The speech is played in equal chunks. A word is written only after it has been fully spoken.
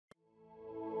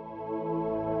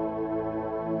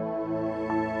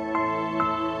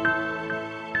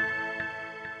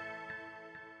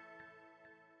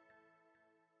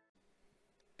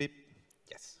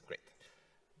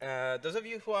Those of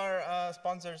you who are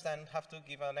sponsors and have to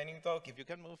give a lightning talk, if you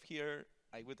can move here,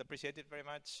 I would appreciate it very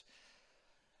much.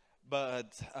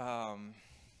 But,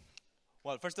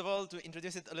 well, first of all, to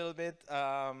introduce it a little bit,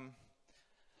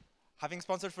 having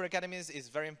sponsors for academies is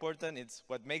very important. It's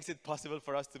what makes it possible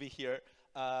for us to be here.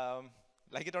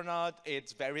 Like it or not,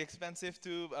 it's very expensive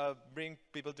to bring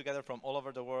people together from all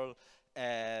over the world,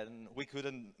 and we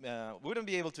wouldn't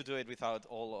be able to do it without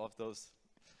all of those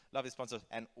lovely sponsors.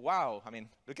 And wow, I mean,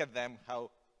 look at them,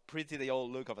 how pretty they all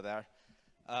look over there.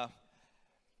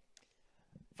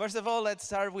 First of all, let's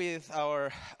start with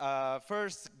our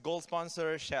first gold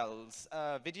sponsor, Shell's.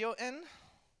 Video in.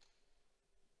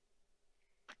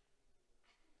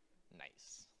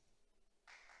 Nice.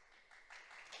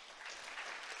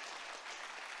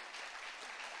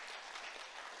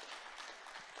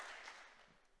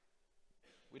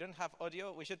 We don't have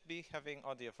audio. We should be having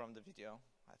audio from the video,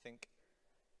 I think.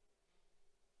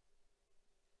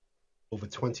 Over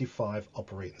 25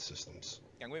 operating systems.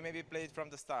 Can we maybe play it from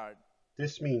the start?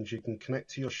 This means you can connect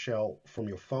to your Shell from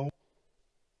your phone.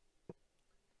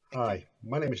 Hi,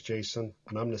 my name is Jason,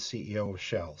 and I'm the CEO of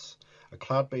Shells, a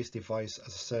cloud-based device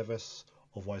as a service,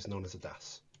 otherwise known as a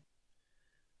DaaS.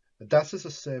 A DaaS is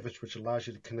a service which allows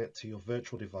you to connect to your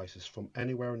virtual devices from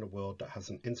anywhere in the world that has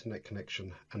an internet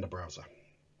connection and a browser.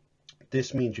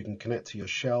 This means you can connect to your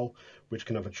Shell, which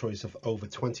can have a choice of over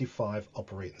 25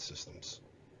 operating systems.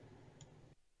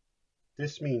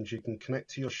 This means you can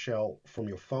connect to your Shell from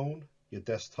your phone, your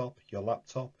desktop, your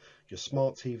laptop, your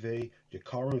smart TV, your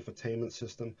car infotainment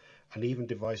system, and even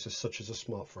devices such as a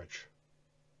smart fridge.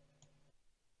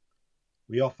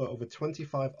 We offer over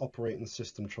 25 operating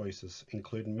system choices,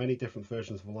 including many different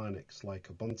versions of Linux like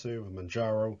Ubuntu and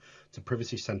Manjaro to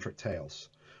privacy-centric Tails.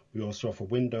 We also offer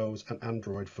Windows and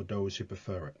Android for those who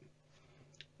prefer it.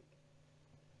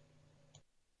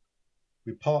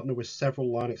 We partner with several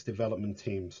Linux development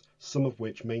teams, some of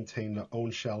which maintain their own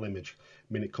shell image,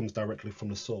 meaning it comes directly from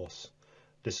the source.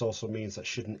 This also means that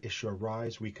should an issue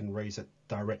arise, we can raise it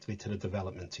directly to the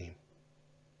development team.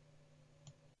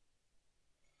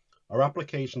 Our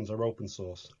applications are open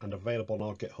source and available on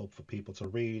our GitHub for people to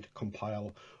read,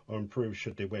 compile, or improve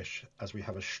should they wish, as we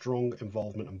have a strong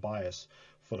involvement and bias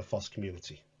for the FOSS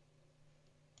community.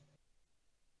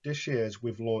 This year,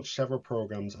 we've launched several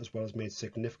programs as well as made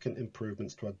significant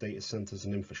improvements to our data centers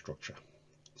and infrastructure.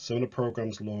 Some of the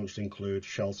programs launched include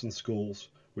Shells in Schools,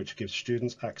 which gives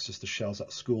students access to Shells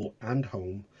at school and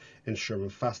home,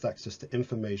 ensuring fast access to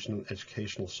information and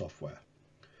educational software.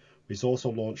 We've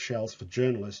also launched Shells for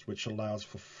Journalists, which allows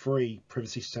for free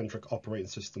privacy-centric operating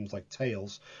systems like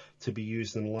Tails to be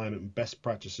used in alignment with best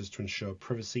practices to ensure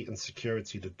privacy and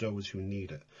security to those who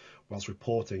need it, whilst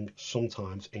reporting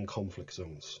sometimes in conflict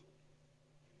zones.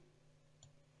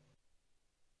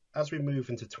 As we move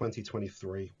into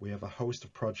 2023, we have a host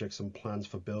of projects and plans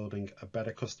for building a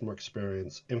better customer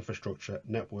experience, infrastructure,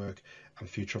 network, and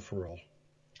future for all.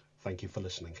 Thank you for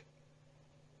listening.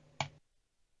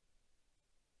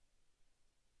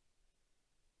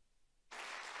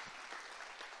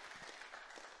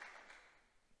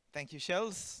 Thank you,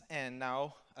 Shells. And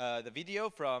now the video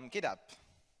from GitHub.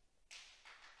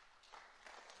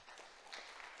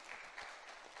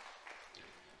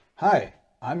 Hi,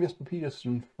 I'm Jesper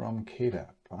Petersen from KDAP.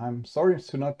 I'm sorry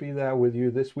to not be there with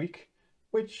you this week,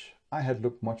 which I had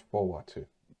looked much forward to,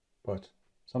 but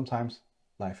sometimes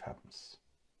life happens.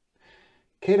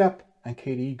 KDAP and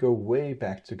KDE go way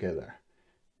back together.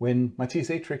 When Matthias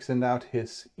Atrix sent out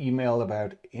his email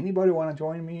about anybody want to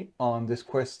join me on this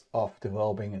quest of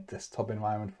developing a desktop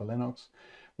environment for Linux,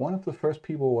 one of the first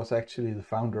people was actually the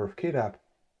founder of KDAP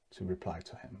to reply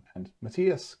to him. And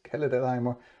Matthias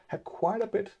Kelledheimer had quite a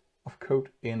bit of code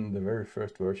in the very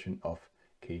first version of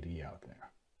KDE out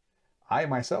there. I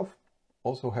myself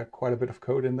also had quite a bit of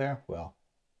code in there. Well,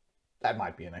 that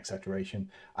might be an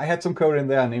exaggeration. I had some code in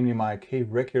there, namely my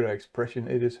KRegular expression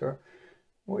editor,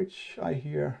 which I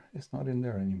hear is not in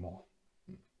there anymore.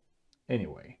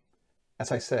 Anyway,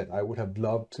 as I said, I would have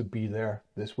loved to be there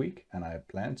this week, and I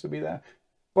planned to be there,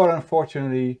 but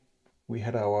unfortunately we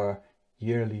had our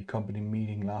yearly company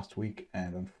meeting last week,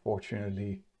 and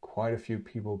unfortunately quite a few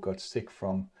people got sick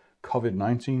from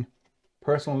COVID-19.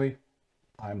 Personally,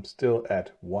 I'm still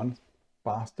at one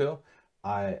bar still.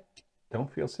 I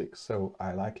don't feel sick, so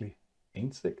I likely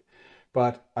ain't sick,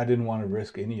 but I didn't want to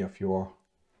risk any of your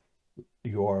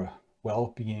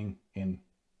well-being in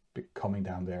coming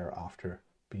down there after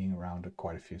being around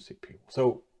quite a few sick people.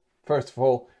 So first of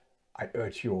all, I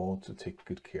urge you all to take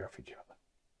good care of each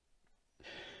other.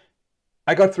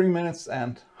 I got 3 minutes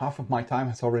and half of my time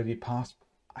has already passed.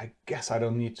 I guess I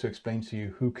don't need to explain to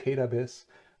you who KDAP is.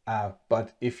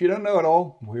 But if you don't know at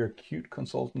all, we're a Qt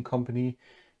consultant company.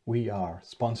 We are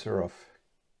sponsor of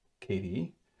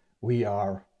KDE. We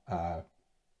are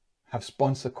have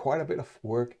sponsored quite a bit of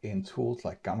work in tools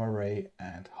like Gamma Ray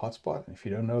and Hotspot. And if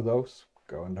you don't know those,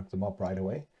 go and look them up right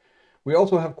away. We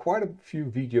also have quite a few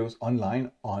videos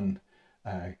online on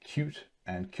Qt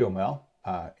and QML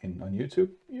on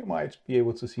YouTube. You might be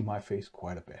able to see my face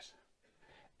quite a bit.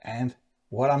 And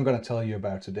what I'm going to tell you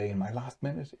about today in my last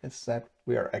minute is that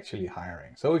we are actually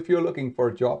hiring. So if you're looking for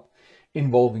a job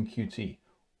involving Qt,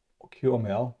 or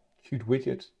QML, Qt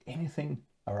widgets, anything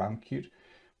around Qt,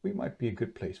 we might be a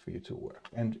good place for you to work.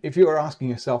 And if you are asking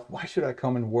yourself, why should I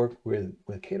come and work with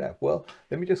KDAP? Well,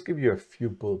 let me just give you a few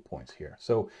bullet points here.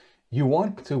 So you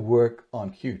want to work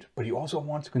on Qt, but you also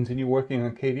want to continue working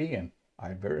on KDE, and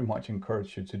I very much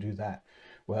encourage you to do that.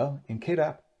 Well, in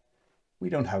KDAP, we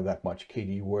don't have that much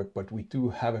KDE work, but we do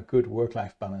have a good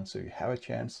work-life balance. So you have a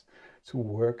chance to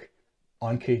work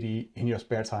on KDE in your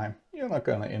spare time. You're not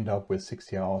going to end up with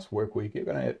 60 hours work week. You're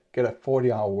going to get a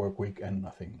 40-hour work week and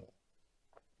nothing more.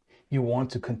 You want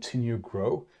to continue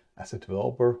grow as a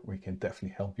developer. We can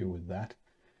definitely help you with that.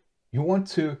 You want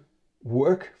to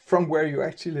work from where you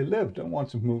actually live. Don't want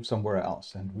to move somewhere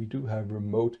else. And we do have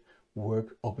remote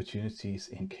work opportunities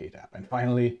in KDAP. And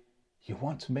finally, you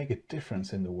want to make a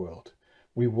difference in the world.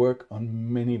 We work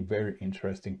on many very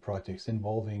interesting projects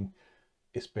involving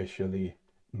especially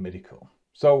medical.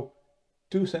 So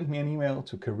do send me an email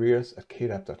to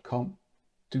careers@kdap.com.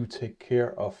 Do take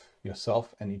care of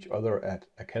yourself and each other at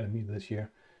Academy this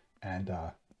year. And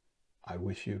I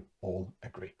wish you all a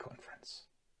great conference.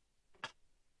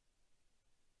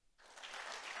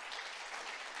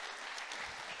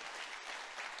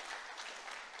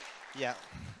 Yeah.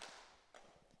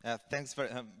 Thanks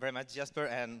very much, Jasper.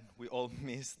 And we all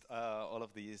missed all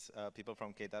of these people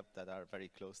from KDAP that are very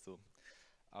close to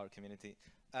our community.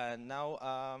 And now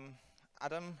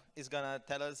Adam is going to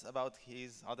tell us about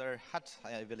his other hat,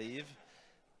 I believe.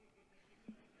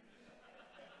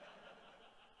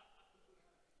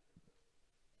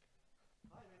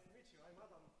 Hi, nice to meet you. I'm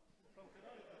Adam from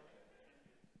Canonical.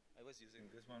 I was using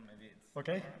this one, maybe it's...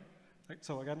 Okay.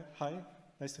 So again, hi,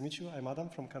 nice to meet you. I'm Adam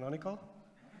from Canonical.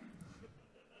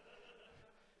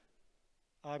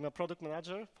 I'm a product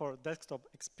manager for desktop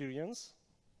experience.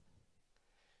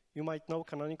 You might know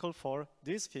Canonical for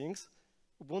these things.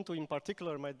 Ubuntu in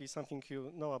particular might be something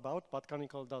you know about, but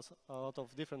Canonical does a lot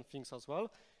of different things as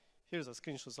well. Here's a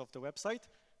screenshot of the website.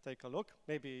 Take a look.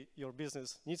 Maybe your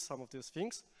business needs some of these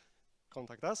things.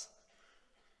 Contact us.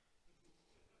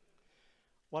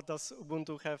 What does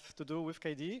Ubuntu have to do with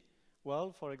KDE?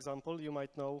 Well, for example, you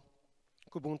might know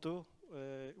Kubuntu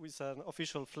with an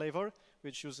official flavor,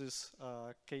 which uses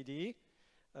KDE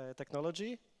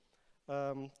technology.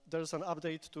 There's an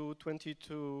update to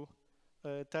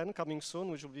 22.10 coming soon,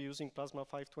 which will be using Plasma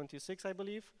 5.26, I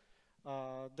believe.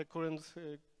 The current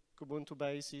Kubuntu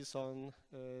base is on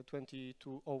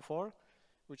 22.04,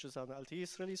 which is an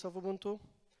LTS release of Ubuntu.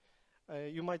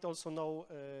 You might also know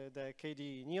the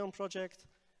KDE Neon project,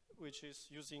 which is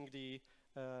using the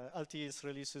LTS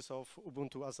releases of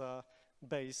Ubuntu as a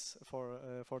base for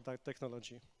that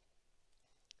technology.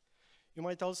 You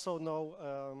might also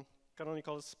know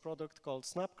Canonical's product called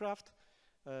Snapcraft,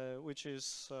 which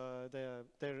is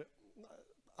their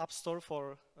app store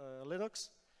for Linux.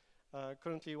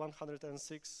 Currently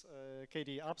 106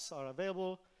 KDE apps are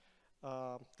available.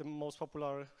 The most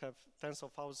popular have tens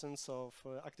of thousands of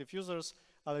active users.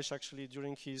 Alex actually,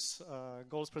 during his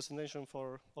goals presentation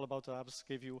for All About the Apps,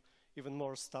 gave you even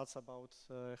more stats about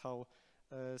how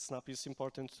Snap is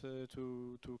important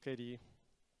to KDE.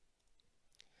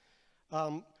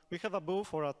 We have a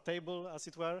booth or a table, as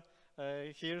it were,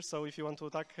 here. So if you want to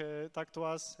talk to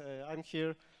us, I'm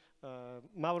here.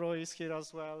 Mauro is here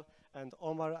as well, and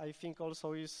Omar, I think,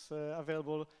 also is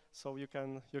available. So you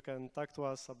can talk to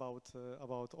us about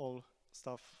all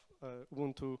stuff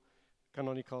Ubuntu,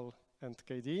 Canonical, and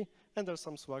KDE. And there's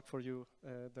some swag for you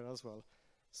there as well.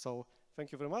 So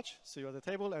thank you very much. See you at the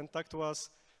table, and talk to us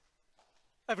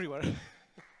everywhere.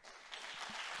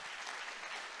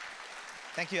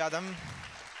 Thank you, Adam.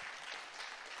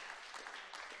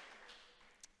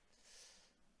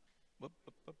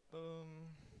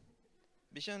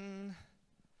 Vision.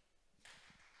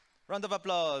 Round of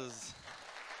applause.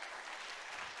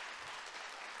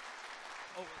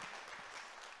 Oh.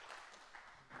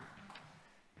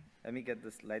 Let me get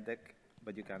the slide deck,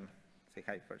 but you can say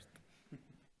hi first.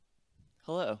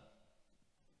 Hello.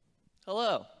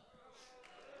 Hello.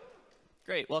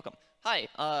 Great, welcome. Hi,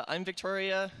 I'm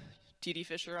Victoria, TD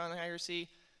Fisher on IRC.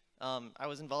 I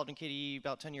was involved in KDE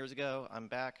about 10 years ago. I'm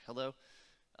back, hello.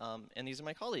 And these are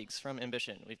my colleagues from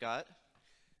Ambition. We've got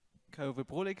Kove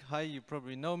Brolik. Hi, you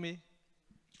probably know me.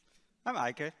 I'm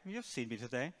Eike. You've seen me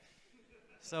today.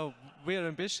 So we're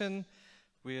Ambition.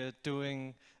 We're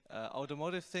doing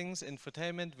automotive things,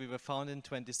 infotainment. We were founded in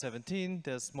 2017.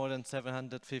 There's more than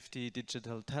 750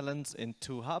 digital talents in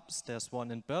 2 hubs. There's one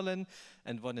in Berlin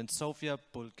and one in Sofia,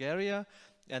 Bulgaria.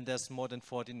 And there's more than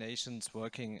 40 nations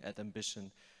working at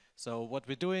Ambition. So what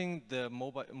we're doing, the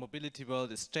mobility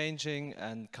world is changing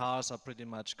and cars are pretty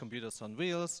much computers on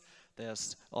wheels.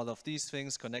 There's all of these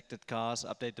things, connected cars,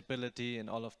 updatability, and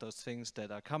all of those things that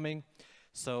are coming.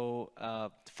 So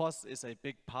FOSS is a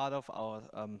big part of our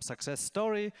success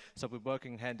story. So we're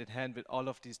working hand in hand with all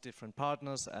of these different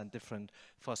partners and different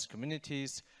FOSS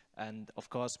communities. And of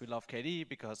course, we love KDE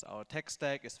because our tech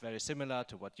stack is very similar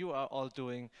to what you are all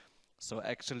doing. So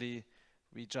actually,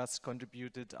 we just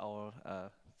contributed our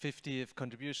 50th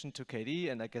contribution to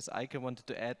KDE, and I guess Eike wanted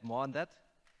to add more on that.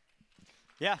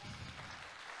 Yeah.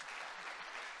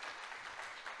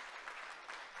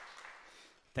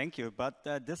 Thank you, but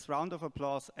this round of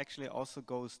applause actually also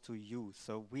goes to you.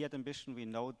 So we at Ambition, we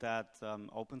know that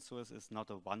open source is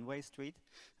not a one-way street,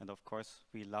 and of course,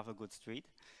 we love a good street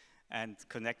and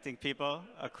connecting people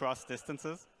across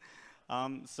distances.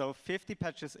 So 50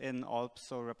 patches in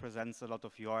also represents a lot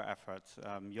of your effort,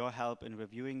 your help in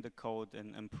reviewing the code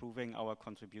and improving our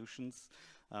contributions.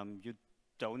 You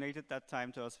donated that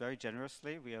time to us very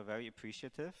generously. We are very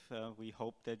appreciative. We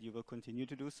hope that you will continue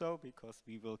to do so because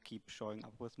we will keep showing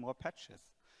up with more patches.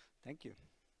 Thank you.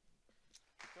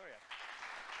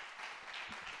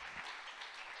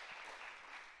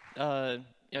 Victoria.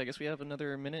 Yeah, I guess we have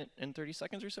another minute and 30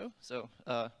 seconds or so. So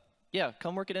yeah,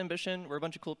 come work at Ambition. We're a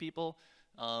bunch of cool people.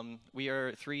 We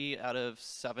are 3 out of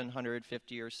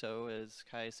 750 or so, as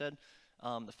Kai said.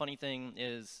 The funny thing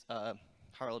is,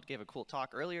 Harald gave a cool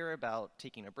talk earlier about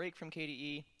taking a break from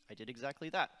KDE. I did exactly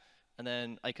that. And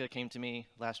then Eike came to me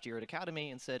last year at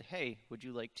Academy and said, hey, would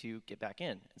you like to get back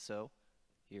in? And so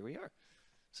here we are.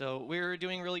 So we're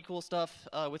doing really cool stuff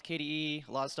with KDE,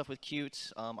 a lot of stuff with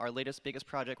Qt. Our latest, biggest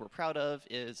project we're proud of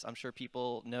is, I'm sure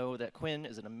people know that Quinn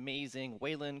is an amazing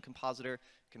Wayland compositor.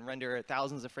 It can render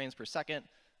thousands of frames per second,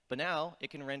 but now it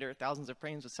can render thousands of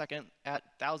frames per second at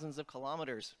thousands of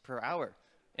kilometers per hour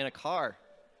in a car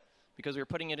because we're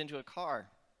putting it into a car.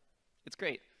 It's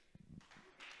great.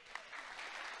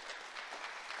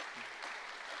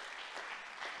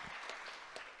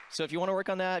 So if you want to work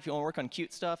on that, if you want to work on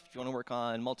Qt stuff, if you want to work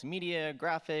on multimedia,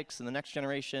 graphics, and the next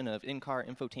generation of in-car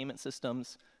infotainment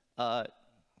systems,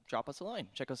 drop us a line.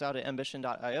 Check us out at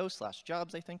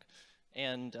ambition.io/jobs, I think.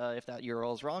 And if that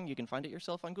URL is wrong, you can find it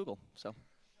yourself on Google. So.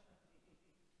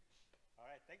 All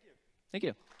right, thank you. Thank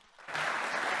you.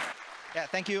 Yeah,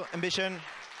 thank you, Ambition.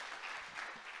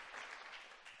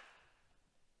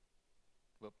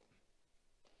 Whoop.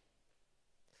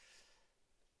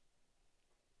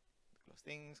 Close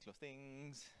things.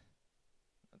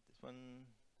 Not this one,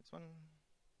 this one.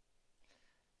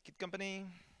 Git Company.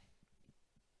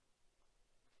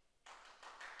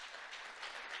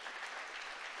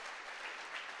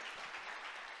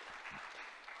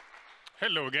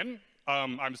 Hello again.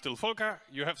 I'm still Volker.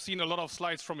 You have seen a lot of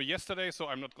slides from me yesterday, so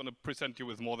I'm not going to present you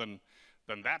with more than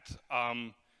that.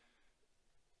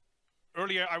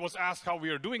 Earlier, I was asked how we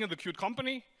are doing in the Qt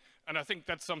company, and I think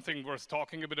that's something worth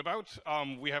talking a bit about.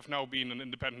 We have now been an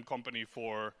independent company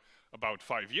for about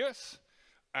 5 years,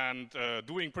 and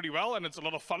doing pretty well, and it's a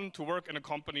lot of fun to work in a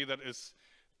company that is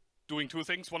doing 2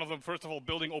 things. One of them, first of all,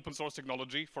 building open source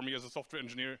technology. For me as a software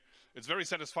engineer, it's very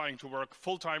satisfying to work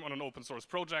full-time on an open source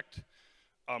project.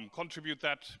 Contribute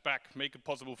that back, make it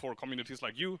possible for communities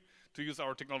like you to use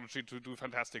our technology to do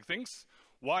fantastic things,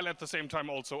 while at the same time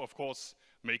also, of course,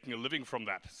 making a living from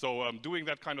that. So doing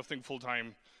that kind of thing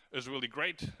full-time is really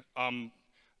great. And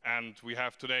we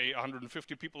have today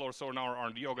 150 people or so in our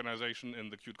R&D organization in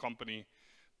the Qt company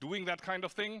doing that kind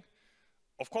of thing.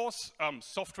 Of course,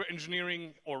 software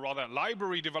engineering, or rather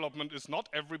library development, is not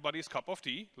everybody's cup of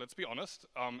tea, let's be honest.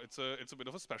 It's a bit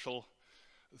of a special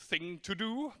thing to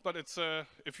do, but it's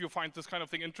if you find this kind of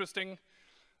thing interesting,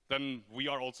 then we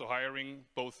are also hiring,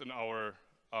 both in our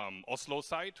Oslo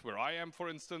site, where I am, for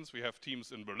instance. We have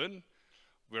teams in Berlin,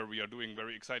 where we are doing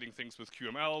very exciting things with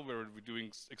QML, where we're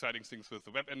doing exciting things with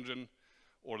the web engine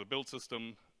or the build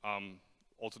system.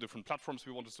 Also different platforms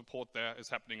we want to support there is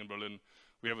happening in Berlin.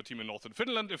 We have a team in northern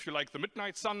Finland. If you like the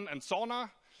midnight sun and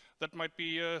sauna, that might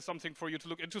be something for you to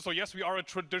look into. So yes, we are a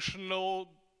traditional,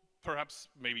 perhaps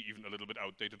maybe even a little bit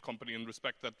outdated company in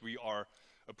respect that we are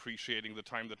appreciating the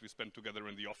time that we spend together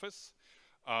in the office.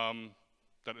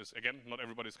 That is, again, not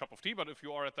everybody's cup of tea, but if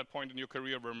you are at that point in your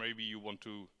career where maybe you want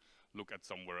to look at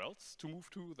somewhere else to move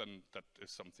to, then that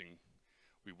is something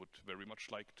we would very much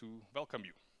like to welcome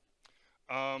you.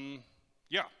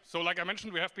 Yeah, so like I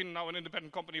mentioned, we have been now an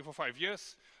independent company for 5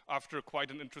 years after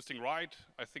quite an interesting ride.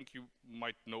 I think you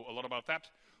might know a lot about that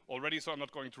already, so I'm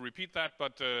not going to repeat that,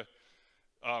 but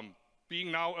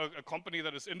being now a company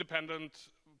that is independent,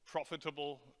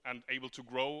 profitable, and able to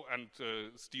grow and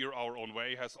steer our own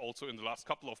way has also in the last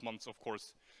couple of months, of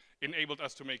course, enabled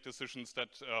us to make decisions that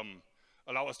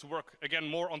allow us to work, again,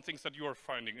 more on things that you are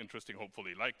finding interesting,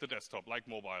 hopefully, like the desktop, like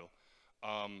mobile,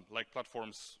 like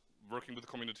platforms, working with the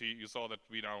community. You saw that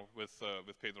we now, with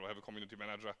Pedro, have a community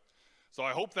manager. So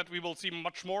I hope that we will see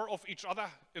much more of each other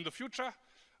in the future.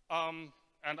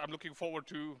 And I'm looking forward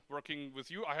to working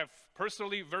with you. I have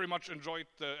personally very much enjoyed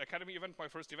the Academy event, my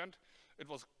first event. It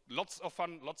was lots of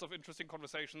fun, lots of interesting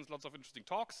conversations, lots of interesting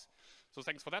talks. So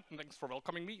thanks for that, and thanks for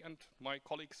welcoming me and my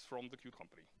colleagues from the Qt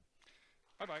company.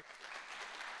 Bye-bye.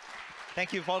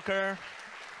 Thank you, Volker.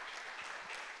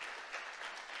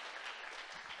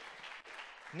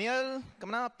 Neil,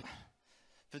 coming up.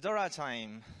 Fedora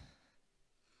time.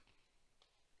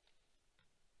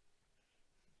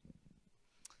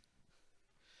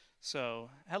 So,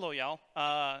 hello, y'all.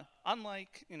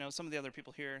 Unlike, some of the other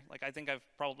people here, like I think I've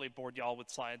probably bored y'all with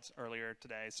slides earlier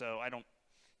today, so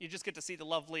you just get to see the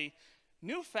lovely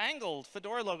newfangled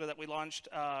Fedora logo that we launched,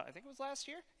 I think it was last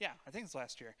year? Yeah, I think it's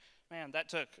last year. Man, that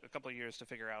took a couple of years to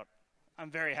figure out. I'm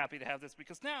very happy to have this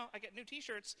because now I get new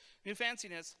t-shirts, new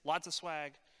fanciness, lots of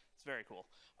swag. It's very cool.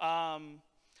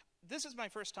 This is my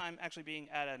first time actually being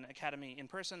at an Academy in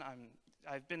person.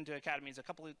 I've been to Academies a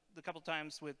couple of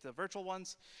times with the virtual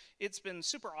ones. It's been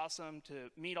super awesome to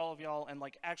meet all of y'all and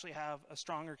actually have a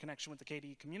stronger connection with the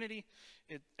KDE community.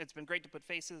 It's been great to put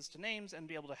faces to names and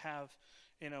be able to have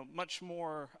much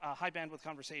more high bandwidth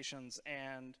conversations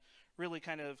and really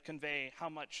kind of convey how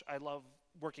much I love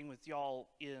working with y'all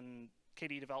in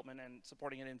KDE development and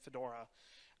supporting it in Fedora.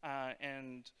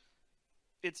 And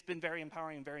it's been very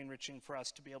empowering and very enriching for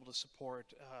us to be able to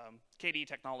support KDE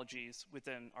technologies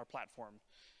within our platform.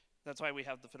 That's why we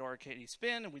have the Fedora KDE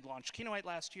Spin, and we launched Kinoite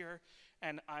last year.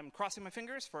 And I'm crossing my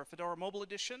fingers for a Fedora Mobile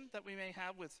Edition that we may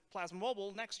have with Plasma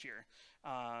Mobile next year.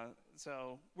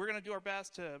 So we're going to do our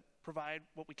best to provide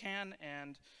what we can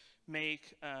and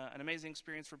make an amazing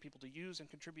experience for people to use and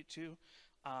contribute to.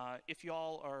 If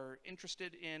y'all are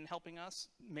interested in helping us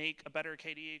make a better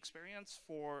KDE experience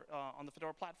for on the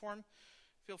Fedora platform,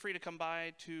 feel free to come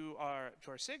by to our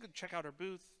SIG and check out our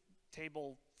booth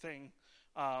table thing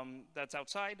that's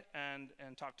outside and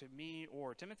talk to me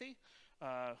or Timothy,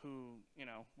 who,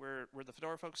 we're the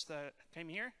Fedora folks that came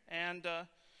here. And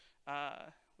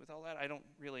with all that, I don't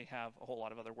really have a whole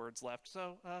lot of other words left.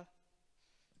 So,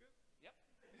 yep.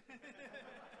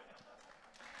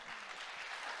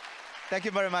 Thank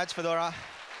you very much, Fedora.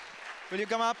 Will you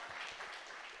come up?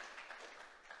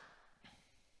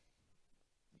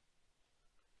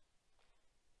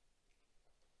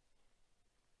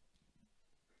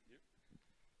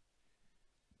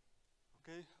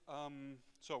 Okay,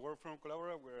 so we're from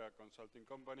Collabora. We're a consulting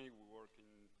company. We work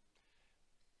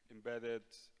in embedded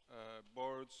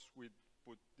boards. We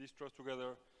put distros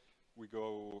together. We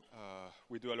do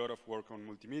a lot of work on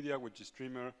multimedia, which is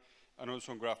Streamer, and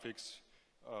also on graphics,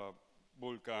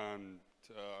 Vulkan,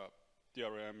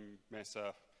 DRM,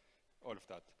 Mesa, all of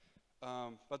that.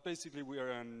 But basically, we are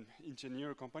an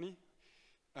engineer company,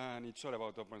 and it's all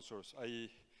about open source.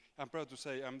 I'm proud to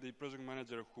say I'm the project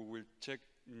manager who will check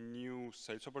new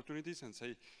sales opportunities and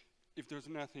say, if there's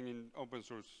nothing in open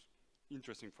source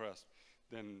interesting for us,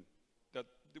 then that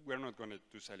we're not going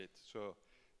to sell it. So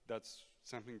that's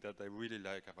something that I really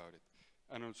like about it.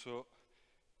 And also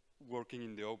working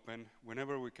in the open,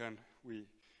 whenever we can, we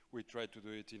try to do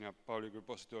it in a public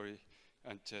repository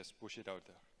and just push it out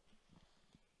there.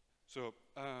 So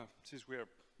since we are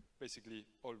basically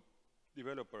all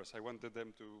developers, I wanted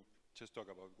them to just talk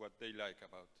about what they like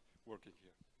about working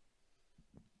here.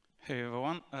 Hey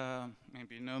everyone,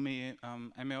 maybe you know me,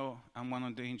 I'm Emil. I'm one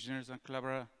of the engineers at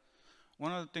Collabora.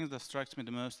 One of the things that strikes me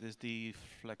the most is the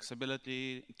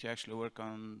flexibility to actually work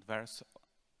on various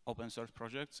open source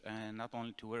projects, and not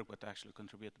only to work, but to actually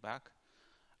contribute back.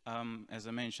 As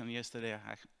I mentioned yesterday,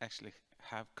 I actually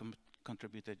have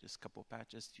contributed just a couple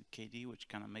patches to KDE, which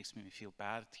kind of makes me feel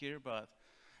bad here, but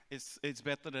it's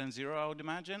better than zero, I would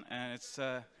imagine, and it's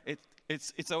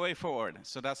a way forward.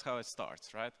 So that's how it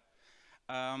starts, right?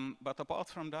 But apart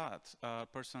from that,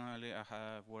 personally, I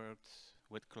have worked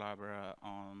with Collabora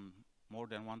on more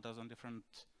than 1,000 different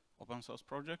open source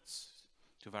projects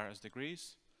to various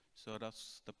degrees. So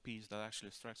that's the piece that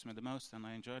actually strikes me the most and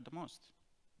I enjoy it the most.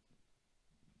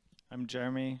 I'm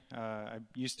Jeremy. I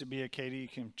used to be a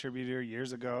KDE contributor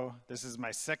years ago. This is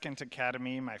my second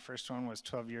Academy. My first one was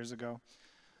 12 years ago.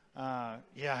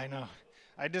 Yeah, I know.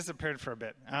 I disappeared for a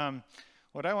bit.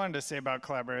 What I wanted to say about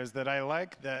Collabora is that I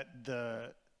like that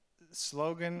the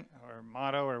slogan or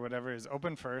motto or whatever is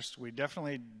open first. We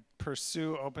definitely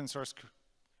pursue open source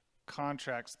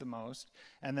contracts the most.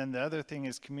 And then the other thing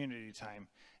is community time.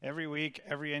 Every week,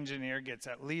 every engineer gets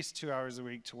at least 2 hours a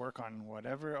week to work on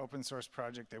whatever open source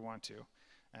project they want to.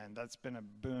 And that's been a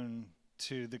boon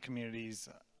to the communities,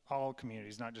 all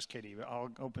communities, not just KDE, but all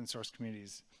open source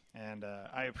communities. And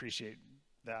I appreciate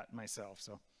that myself.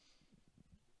 So.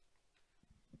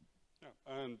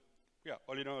 Yeah, and yeah,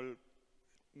 all in all,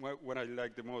 what I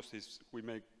like the most is we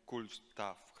make cool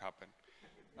stuff happen.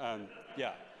 And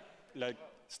yeah, like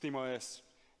SteamOS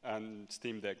and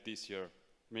Steam Deck this year.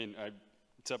 I mean,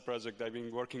 it's a project I've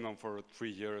been working on for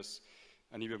 3 years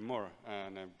and even more,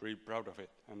 and I'm really proud of it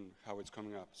and how it's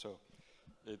coming up. So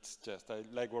it's just, I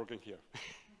like working here.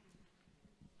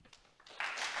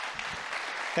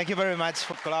 Thank you very much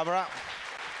for Collabora.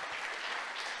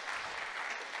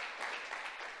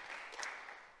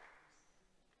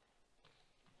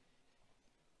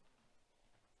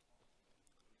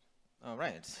 All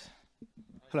right.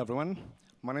 Hello, everyone.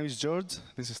 My name is George.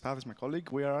 This is Stathis, my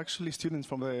colleague. We are actually students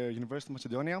from the University of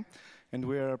Macedonia, and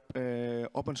we are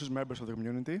open source members of the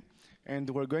community. And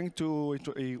we're going to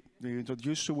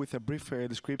introduce you with a brief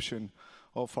description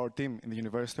of our team in the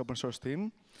university open source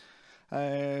team.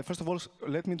 First of all,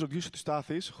 let me introduce you to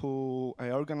Stathis, who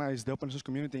organized the open source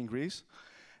community in Greece.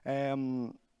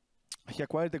 He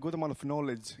acquired a good amount of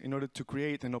knowledge in order to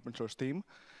create an open source team.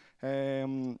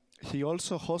 He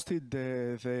also hosted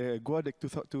the GUADEC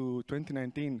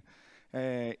 2019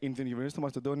 in the University of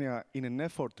Macedonia in an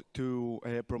effort to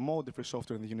promote the free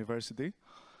software in the university.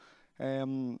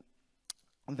 Then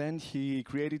he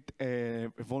created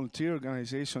a volunteer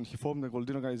organization. He formed a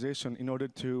volunteer organization in order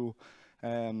to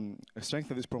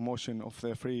strengthen this promotion of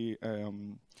the free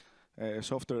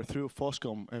software through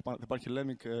FOSCOM, the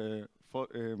Pan-Hellenic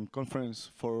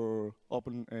conference for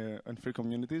open and free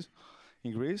communities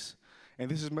in Greece. And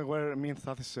this is where me and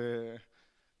Stathis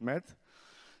met.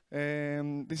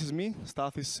 This is me,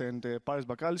 Stathis, and Paris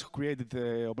Bakalis, who created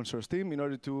the open source team in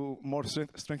order to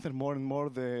strengthen more and more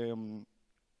the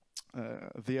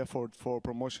effort for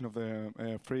promotion of the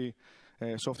free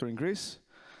software in Greece.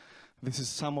 This is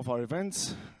some of our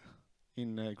events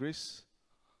in Greece.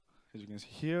 As you can see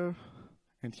here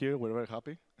and here, we're very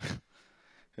happy,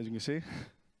 as you can see.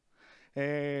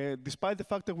 Despite the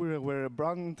fact that we're a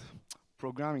brand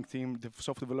programming team, the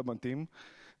software development team,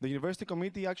 the university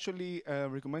committee actually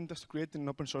recommended us to create an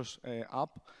open source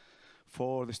app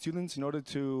for the students in order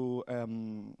to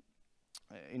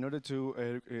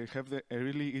have a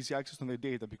really easy access to their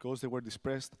data, because they were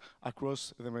dispersed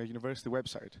across the university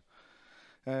website.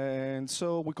 And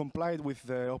so we complied with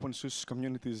the open source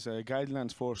community's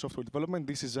guidelines for software development.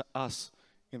 This is us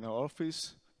in our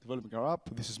office developing our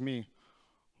app. This is me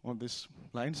on these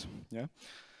lines. Yeah,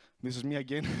 this is me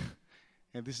again.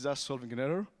 And this is us solving an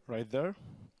error right there.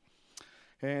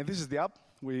 And this is the app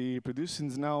we produced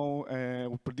since now.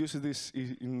 We produced this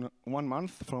in 1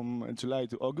 month, from July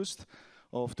to August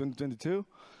of 2022.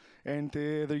 And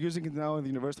they're using it now in the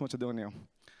University of Macedonia.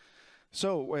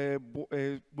 So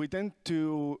we tend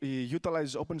to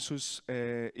utilize open source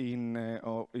we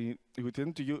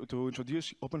tend to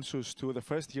introduce open source to the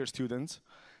first year students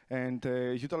and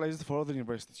utilize it for other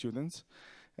university students.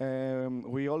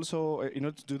 We also, in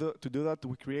order to do that,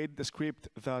 we create the script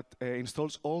that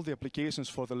installs all the applications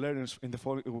for the learners in the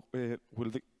for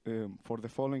the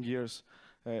following years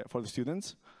for the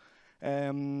students.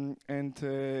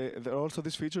 There also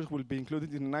these features will be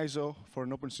included in an ISO for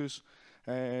an open source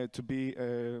to be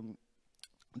to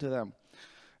them.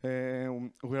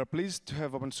 We are pleased to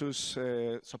have open source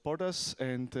support us,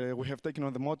 and we have taken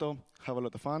on the motto, have a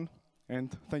lot of fun,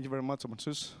 and thank you very much, open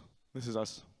source. This is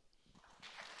us.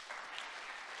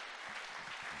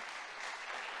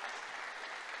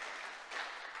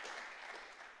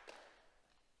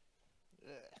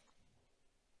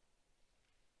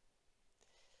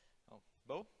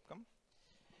 Bo, come.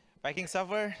 Viking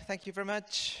Software, thank you very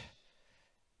much.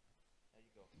 There you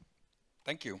go.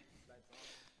 Thank you.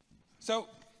 So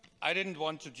I didn't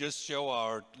want to just show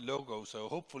our logo, so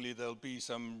hopefully there'll be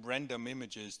some random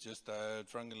images just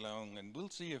drunk along, and we'll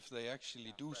see if they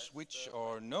actually do switch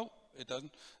or no, it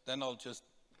doesn't. Then I'll just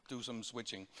do some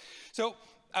switching. So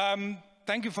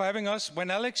thank you for having us. When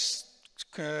Alex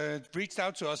reached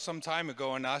out to us some time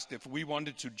ago and asked if we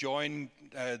wanted to join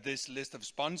this list of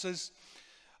sponsors,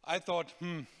 I thought,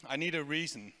 I need a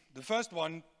reason. The first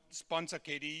one, sponsor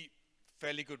KDE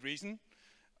fairly good reason.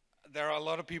 There are a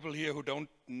lot of people here who don't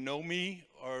know me,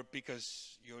 or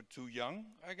because you're too young,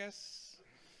 I guess.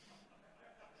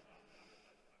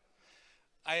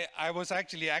 I was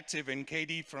actually active in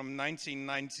KDE from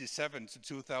 1997 to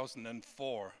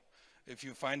 2004. If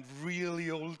you find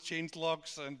really old change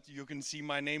logs, and you can see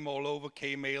my name all over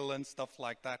Kmail and stuff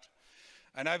like that.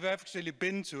 And I've actually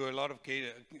been to a lot of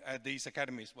these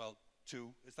academies. Well, 2,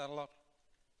 is that a lot?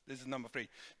 This is number 3.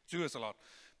 2 is a lot.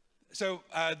 So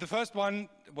the first one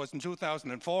was in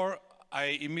 2004.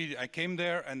 I came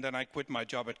there, and then I quit my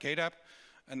job at KDAP,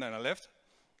 and then I left.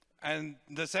 And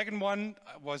the second one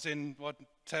was in,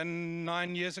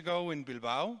 9 years ago in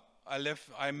Bilbao.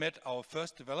 I met our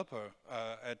first developer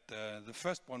at the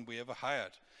first one we ever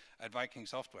hired at Viking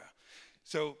Software.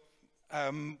 So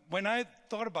when I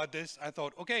thought about this, I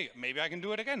thought, okay, maybe I can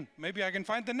do it again. Maybe I can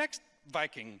find the next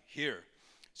Viking here.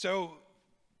 So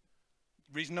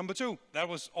reason number 2, that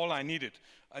was all I needed.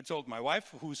 I told my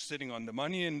wife, who's sitting on the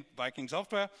money in Viking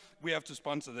Software, we have to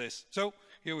sponsor this. So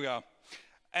here we are.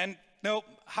 And now,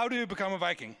 how do you become a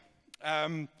Viking?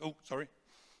 Oh, sorry.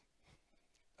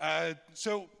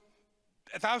 So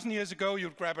 1,000 years ago,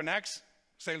 you'd grab an axe,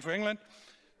 sail to England.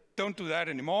 Don't do that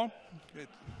anymore.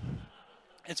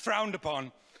 It's frowned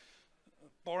upon.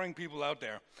 Boring people out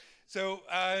there. So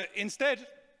instead,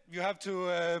 you have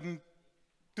to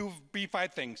do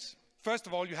 5 things. First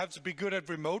of all, you have to be good at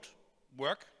remote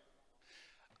work.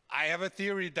 I have a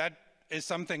theory that is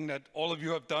something that all of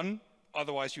you have done.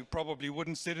 Otherwise, you probably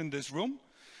wouldn't sit in this room.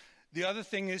 The other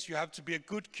thing is you have to be a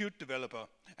good Qt developer.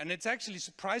 And it's actually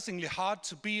surprisingly hard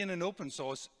to be in an open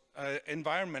source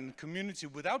environment, community,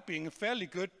 without being a fairly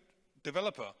good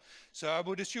developer. So I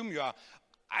would assume you are.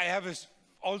 I have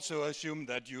also assumed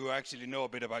that you actually know a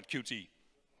bit about Qt,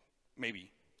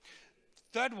 maybe.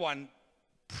 Third one,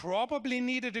 probably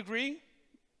need a degree,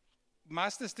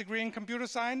 master's degree in computer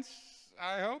science,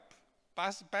 I hope,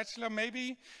 bachelor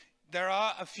maybe. There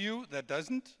are a few that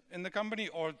doesn't in the company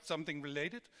or something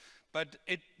related, but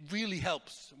it really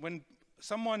helps. When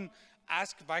someone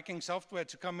asks Viking Software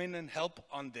to come in and help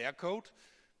on their code,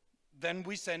 then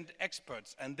we send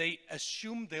experts, and they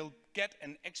assume they'll get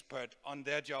an expert on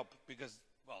their job because,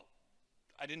 well,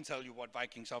 I didn't tell you what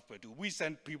Viking Software do. We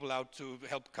send people out to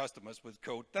help customers with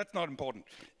code. That's not important.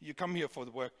 You come here for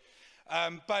the work.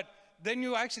 But then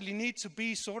you actually need to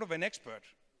be sort of an expert,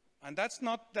 and that's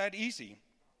not that easy.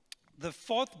 The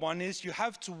fourth one is you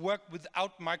have to work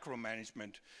without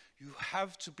micromanagement. You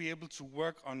have to be able to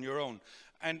work on your own.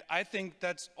 And I think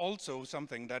that's also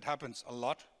something that happens a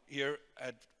lot here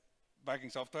at Viking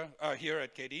Software, here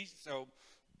at KDE. So,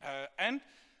 and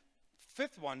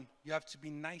fifth one, you have to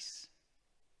be nice,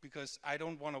 because I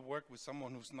don't want to work with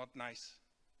someone who's not nice,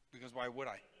 because why would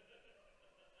I?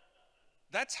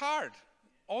 That's hard.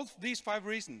 All these 5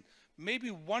 reasons. Maybe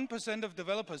 1% of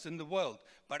developers in the world,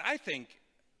 but I think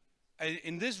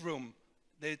in this room,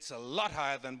 it's a lot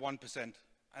higher than 1%,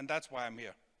 and that's why I'm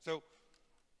here. So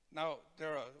now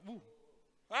there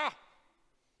are,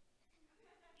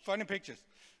 funny pictures.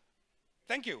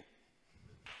 Thank you.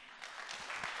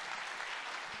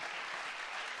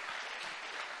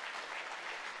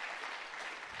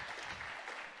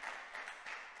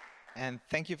 And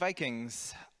thank you,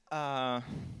 Vikings.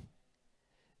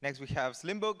 Next we have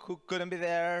Slimbook, who couldn't be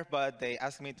there, but they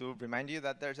asked me to remind you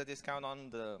that there's a discount on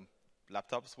the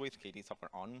laptops with KDE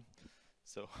Software On.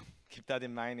 So keep that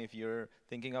in mind if you're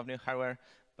thinking of new hardware.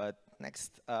 But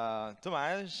next,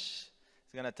 Tomasz is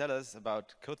going to tell us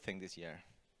about CodeThink this year.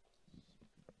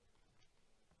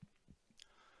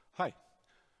 Hi.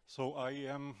 So I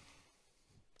am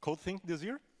CodeThink this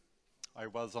year. I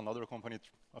was another company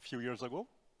a few months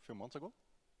ago,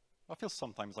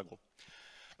 sometimes ago.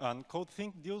 And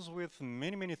CodeThink deals with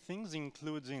many, many things,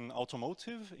 including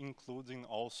automotive, including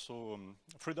also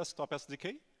free desktop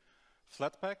SDK,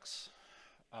 Flatpaks,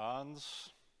 and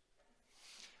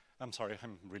I'm sorry,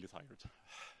 I'm really tired.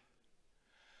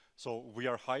 So we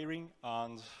are hiring,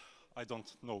 and I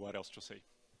don't know what else to say.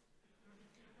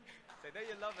 Say that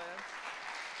you love it.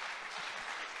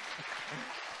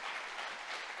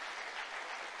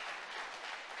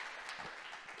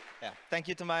 Yeah, thank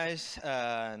you, Tomasz,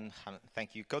 and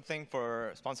thank you, CodeThink,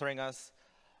 for sponsoring us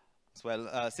as well.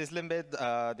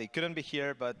 Syslimbit, they couldn't be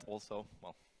here, but also,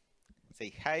 well,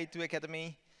 say hi to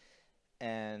Academy.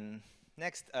 And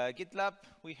next, GitLab,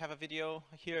 we have a video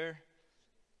here.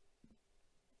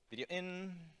 Video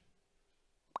in.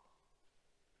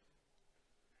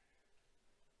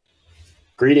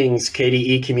 Greetings,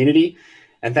 KDE community,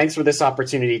 and thanks for this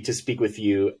opportunity to speak with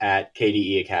you at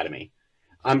KDE Academy.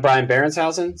 I'm Brian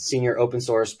Berenshausen, Senior Open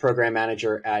Source Program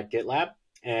Manager at GitLab,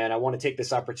 and I want to take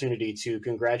this opportunity to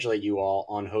congratulate you all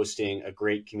on hosting a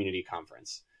great community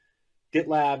conference.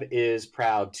 GitLab is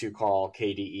proud to call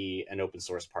KDE an open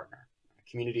source partner.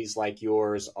 Communities like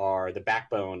yours are the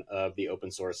backbone of the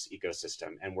open source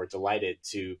ecosystem, and we're delighted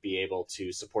to be able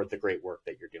to support the great work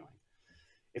that you're doing.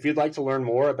 If you'd like to learn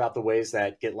more about the ways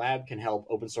that GitLab can help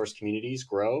open source communities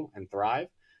grow and thrive,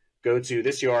 go to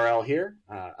this URL here,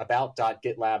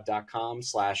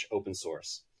 about.gitlab.com/open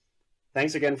source.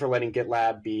 Thanks again for letting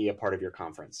GitLab be a part of your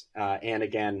conference. And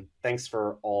again, thanks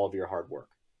for all of your hard work.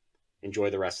 Enjoy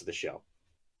the rest of the show.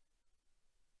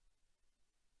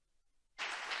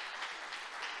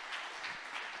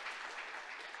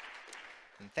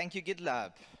 Thank you,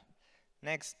 GitLab.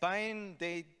 Next, Pine,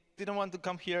 they didn't want to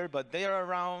come here, but they are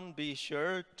around. Be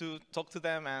sure to talk to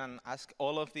them and ask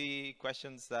all of the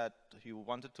questions that you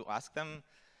wanted to ask them.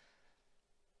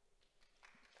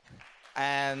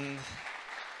 And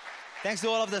thanks to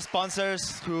all of the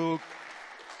sponsors who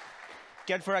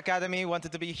Get4 Academy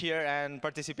wanted to be here and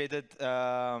participated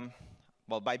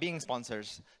by being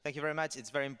sponsors. Thank you very much. It's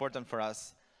very important for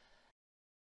us.